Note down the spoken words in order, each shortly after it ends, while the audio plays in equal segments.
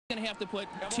going to have to put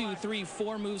 2, 3,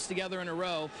 4 moves together in a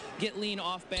row, get Leen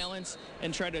off balance,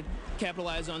 and try to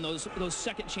capitalize on those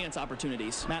second chance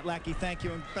opportunities. Matt Lackey, thank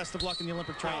you, and best of luck in the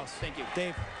Olympic trials. Thank you.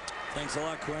 Dave. Thanks a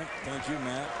lot, Quint. Thank you,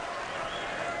 Matt.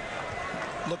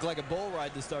 Looked like a bull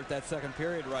ride to start that second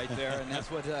period right there, and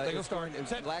that's what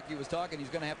Lackey was talking. He's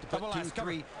going to have to put 2,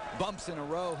 3 bumps in a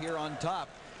row here on top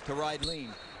to ride Leen.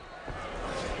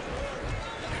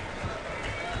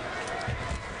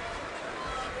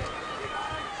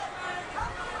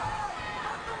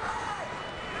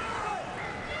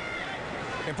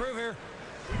 Improve here.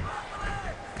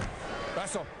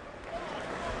 Wrestle.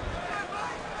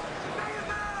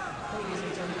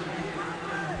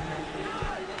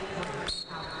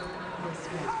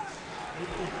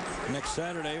 Next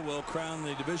Saturday, we'll crown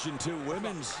the Division II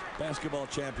women's basketball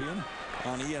champion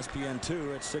on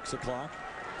ESPN2 at 6 o'clock.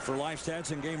 For live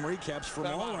stats and game recaps from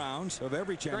all rounds of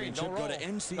every championship, go to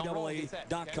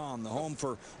NCAA.com, the home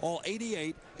for all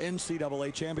 88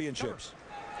 NCAA championships.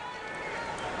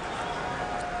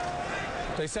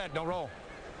 Stay set, don't roll.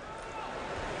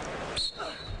 Good.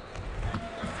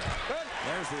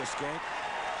 There's the escape.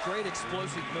 Great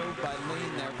explosive move by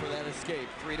Leen there for that escape.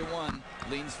 3-1,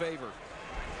 Leen's favor.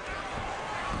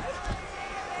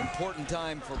 Important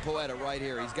time for Poeta right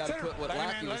here. He's got to put what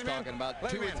Lackey was talking about,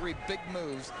 2 or 3 big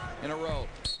moves in a row.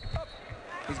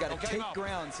 He's got to take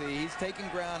ground. See, he's taking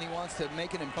ground. He wants to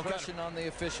make an impression on the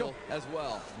official as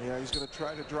well. Yeah, he's going to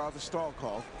try to draw the stall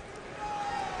call.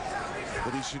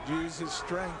 But he should use his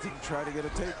strength and try to get a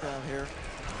takedown here.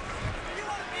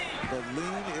 But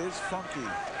Leen is funky.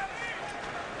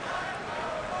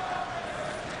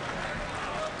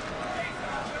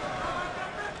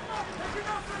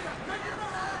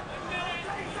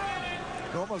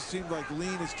 It almost seemed like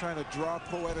Leen is trying to draw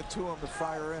Poeta to him to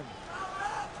fire in.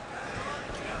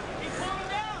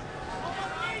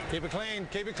 Keep it clean.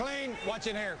 Keep it clean. Watch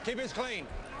in here. Keep it clean.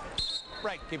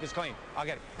 Right. Keep it clean. I'll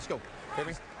get it. Let's go. Hear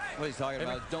me? What he's talking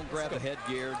about is don't grab the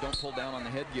headgear. Don't pull down on the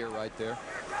headgear right there.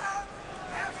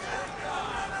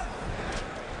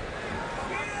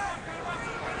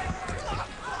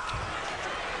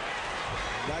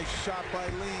 Nice shot by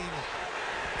Leen.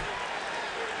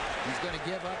 He's going to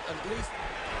give up at least.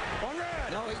 On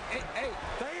red. No, hey.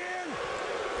 Stay in.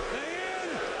 Stay in.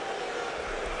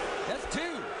 That's 2.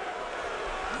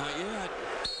 Not yet.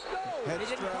 No, they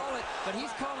didn't call it, but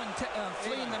he's calling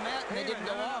fleeing the mat, and they didn't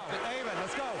go off. But Avon,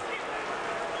 let's go.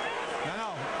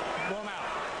 No. Blow him out.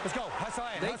 Let's go. Hustle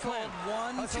in. They called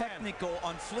one technical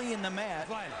on fleeing the mat,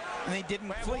 and they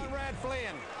didn't flee. One red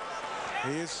fleeing.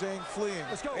 He is saying fleeing.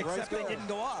 Let's go. Except they didn't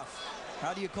go off.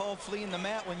 How do you call fleeing the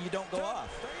mat when you don't go off?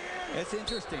 It's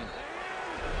interesting.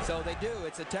 So they do.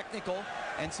 It's a technical,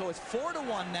 and so it's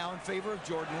 4-1 now in favor of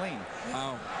Jordan Leen.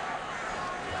 Wow.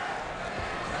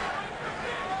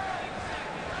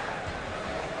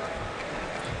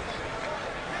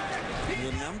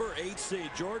 The number 8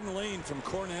 seed, Jordan Leen from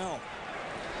Cornell.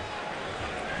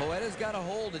 Poeta's got a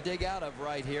hole to dig out of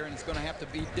right here, and it's going to have to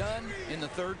be done in the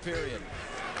 3rd period.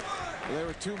 Well, there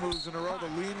were 2 moves in a row,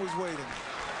 but Leen was waiting.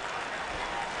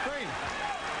 Green.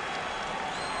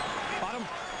 Bottom.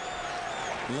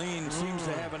 Leen seems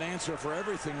to have an answer for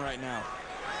everything right now.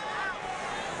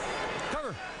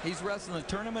 Cover. He's wrestling a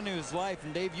tournament of his life,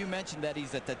 and Dave, you mentioned that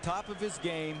he's at the top of his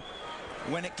game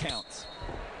when it counts.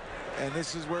 And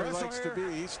this is where he likes to be.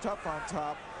 He's tough on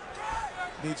top.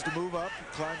 Needs to move up,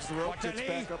 climbs the rope, gets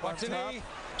back up on top.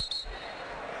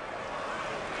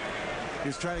 He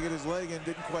was trying to get his leg in,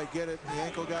 didn't quite get it. The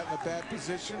ankle got in a bad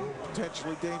position.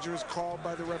 Potentially dangerous call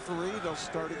by the referee. They'll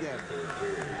start again.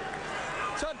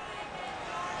 Son.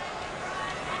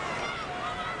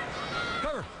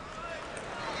 Cover.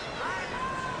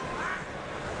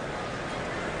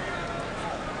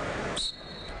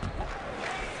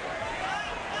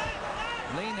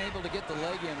 Leen able to get the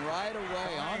leg in right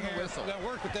away on the whistle. Got to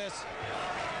work with this.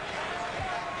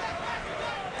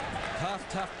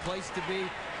 Tough place to be.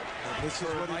 And this is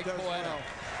what he does Poeta. well.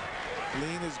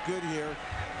 Leen is good here.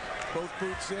 Both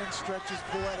boots in, stretches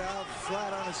Poeta out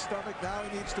flat on his stomach. Now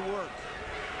he needs to work.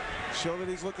 Show that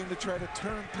he's looking to try to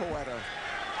turn Poeta.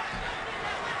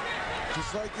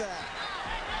 Just like that.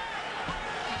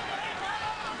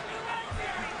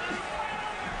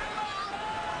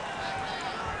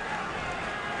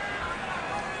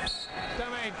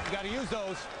 You got to use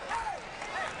those.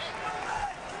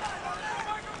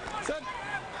 Set.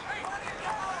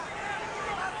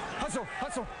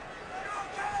 Hustle.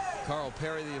 Carl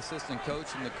Perry, the assistant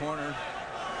coach in the corner,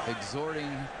 exhorting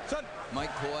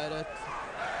Mike Poeta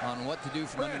on what to do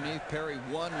from underneath. Perry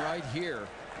won right here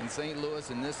in St. Louis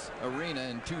in this arena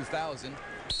in 2000.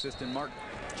 Assistant Mark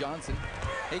Johnson.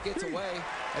 He gets away.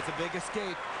 That's a big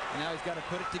escape. And now he's got to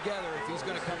put it together if he's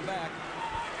going to come back.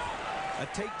 A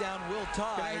takedown will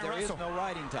tie. There is no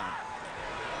riding time.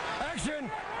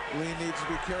 Action! Leen needs to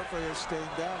be careful here, staying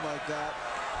down like that.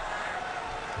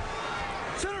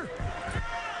 Center!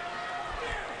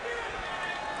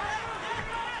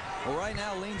 Well, right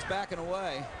now, Leen's backing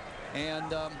away.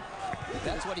 And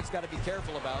that's what he's got to be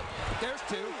careful about. There's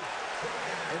two.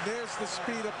 And there's the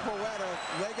speed of Poeta.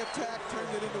 Leg attack, turned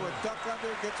it into a duck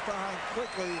under, gets behind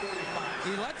quickly.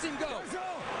 He lets him go.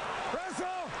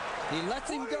 Wrestle! He lets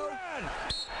him go.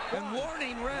 And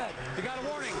warning, red. You got a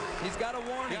warning. He's got a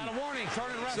warning. You got a warning.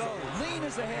 Start and wrestle. So Leen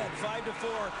is ahead,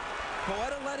 5-4.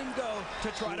 Poeta let him go to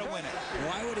try to win it.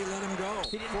 Why would he let him go?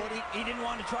 He didn't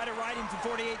want to try to ride him for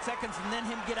 48 seconds and then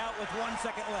him get out with 1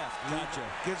 second left. Gotcha.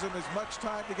 Gives him as much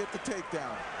time to get the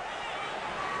takedown.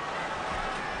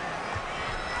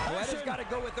 Poeta's got to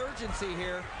go with urgency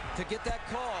here to get that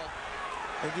call.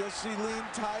 And you'll see Leen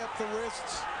tie up the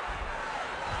wrists.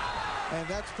 And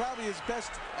that's probably his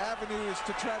best avenue, is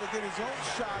to try to get his own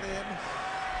shot in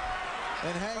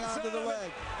and hang on to the leg.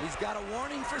 He's got a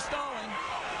warning for stalling.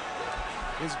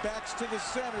 His back's to the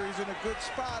center. He's in a good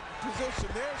spot, position.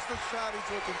 There's the shot he's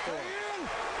looking for.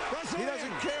 He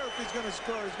doesn't care if he's going to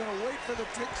score. He's going to wait for the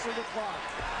ticks of the clock.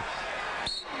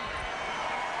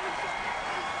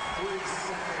 3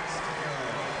 seconds to go.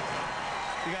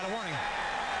 You got a warning.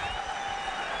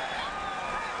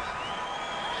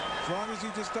 As long as he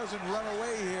just doesn't run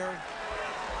away here,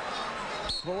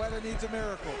 Poeta needs a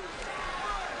miracle.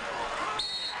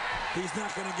 He's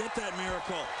not going to get that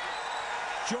miracle.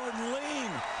 Jordan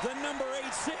Leen, the number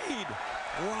 8 seed.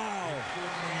 Wow.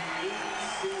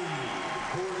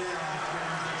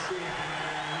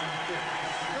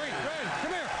 Great,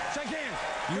 come here. Shake hands.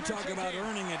 You talk about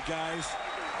earning it, guys.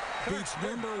 Beats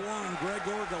number 1,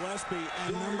 Gregor Gillespie,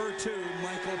 and number 2,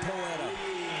 Michael Poeta.